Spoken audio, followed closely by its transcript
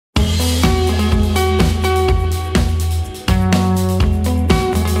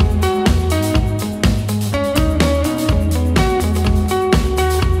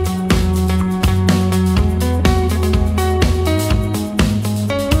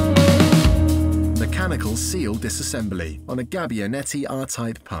seal disassembly on a Gabbioneta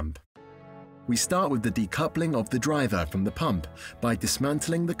R-type pump. We start with the decoupling of the driver from the pump by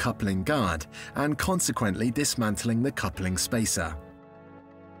dismantling the coupling guard and consequently dismantling the coupling spacer.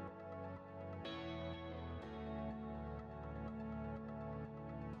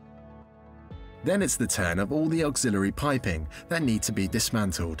 Then it's the turn of all the auxiliary piping that need to be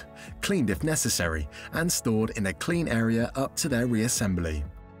dismantled, cleaned if necessary, and stored in a clean area up to their reassembly.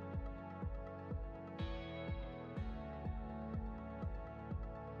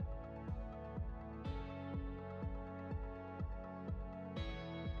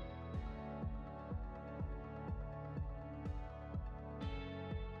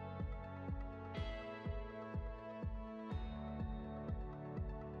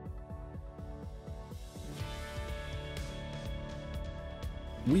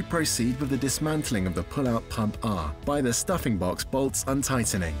 We proceed with the dismantling of the pull-out pump R by the stuffing box bolts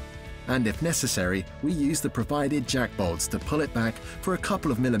untightening, and if necessary, we use the provided jack bolts to pull it back for a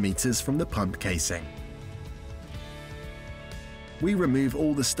couple of millimeters from the pump casing. We remove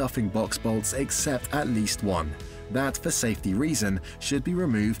all the stuffing box bolts except at least one. That, for safety reason, should be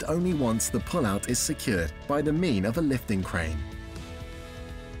removed only once the pull-out is secured by the means of a lifting crane.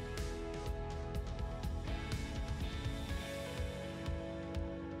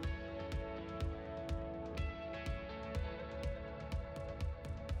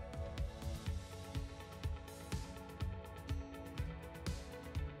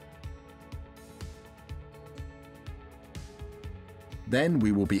 Then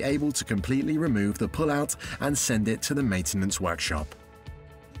we will be able to completely remove the pull-out and send it to the maintenance workshop.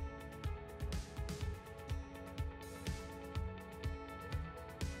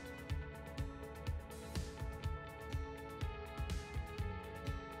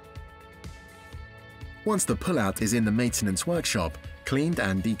 Once the pull-out is in the maintenance workshop, cleaned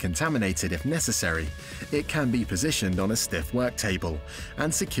and decontaminated if necessary, it can be positioned on a stiff work table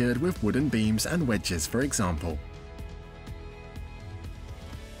and secured with wooden beams and wedges, for example.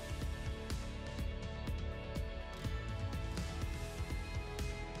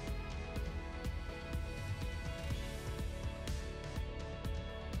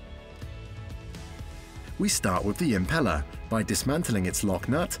 We start with the impeller by dismantling its lock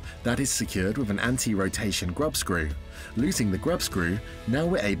nut that is secured with an anti-rotation grub screw. Losing the grub screw, now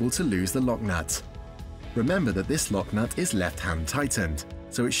we're able to lose the lock nut. Remember that this lock nut is left-hand tightened,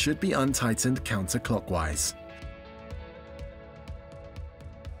 so it should be untightened counterclockwise.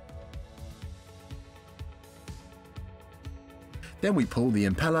 Then we pull the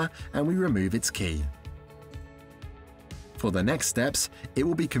impeller and we remove its key. For the next steps, it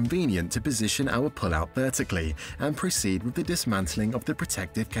will be convenient to position our pull-out vertically and proceed with the dismantling of the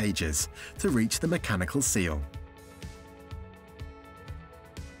protective cages to reach the mechanical seal.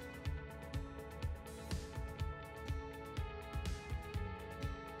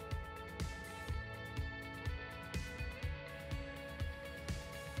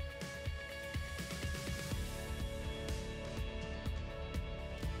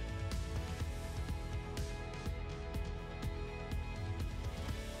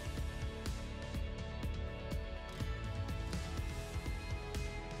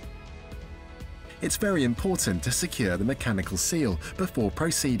 It's very important to secure the mechanical seal before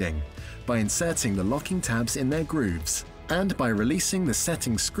proceeding, by inserting the locking tabs in their grooves, and by releasing the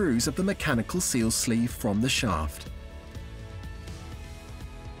setting screws of the mechanical seal sleeve from the shaft.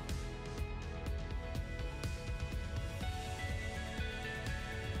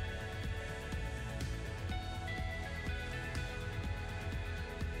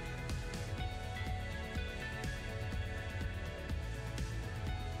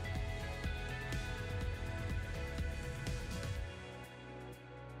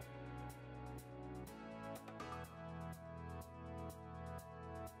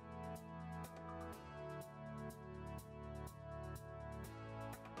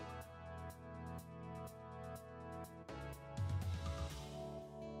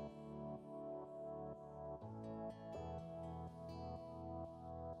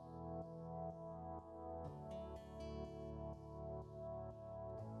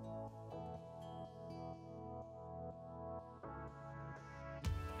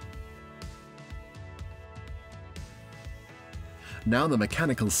 Now the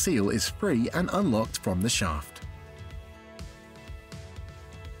mechanical seal is free and unlocked from the shaft.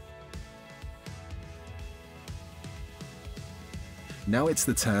 Now it's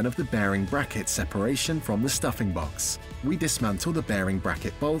the turn of the bearing bracket separation from the stuffing box. We dismantle the bearing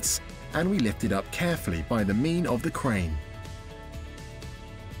bracket bolts and we lift it up carefully by the means of the crane.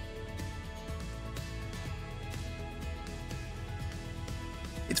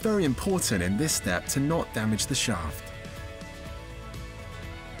 It's very important in this step to not damage the shaft.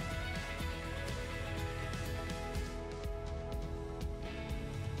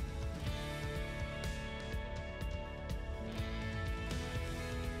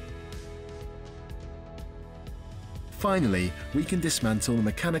 Finally, we can dismantle the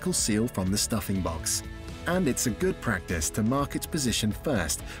mechanical seal from the stuffing box. And it's a good practice to mark its position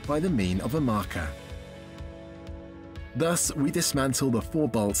first by the mean of a marker. Thus, we dismantle the 4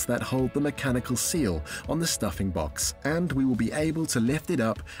 bolts that hold the mechanical seal on the stuffing box, and we will be able to lift it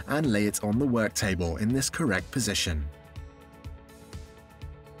up and lay it on the work table in this correct position.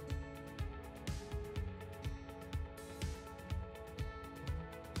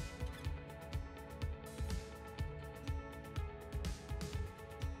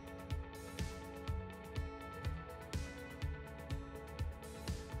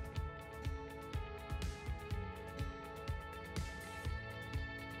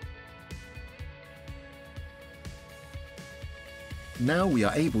 Now we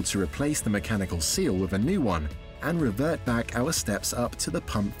are able to replace the mechanical seal with a new one and revert back our steps up to the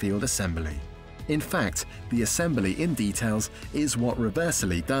pump field assembly. In fact, the assembly in details is what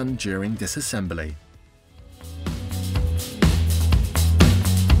reversely done during disassembly.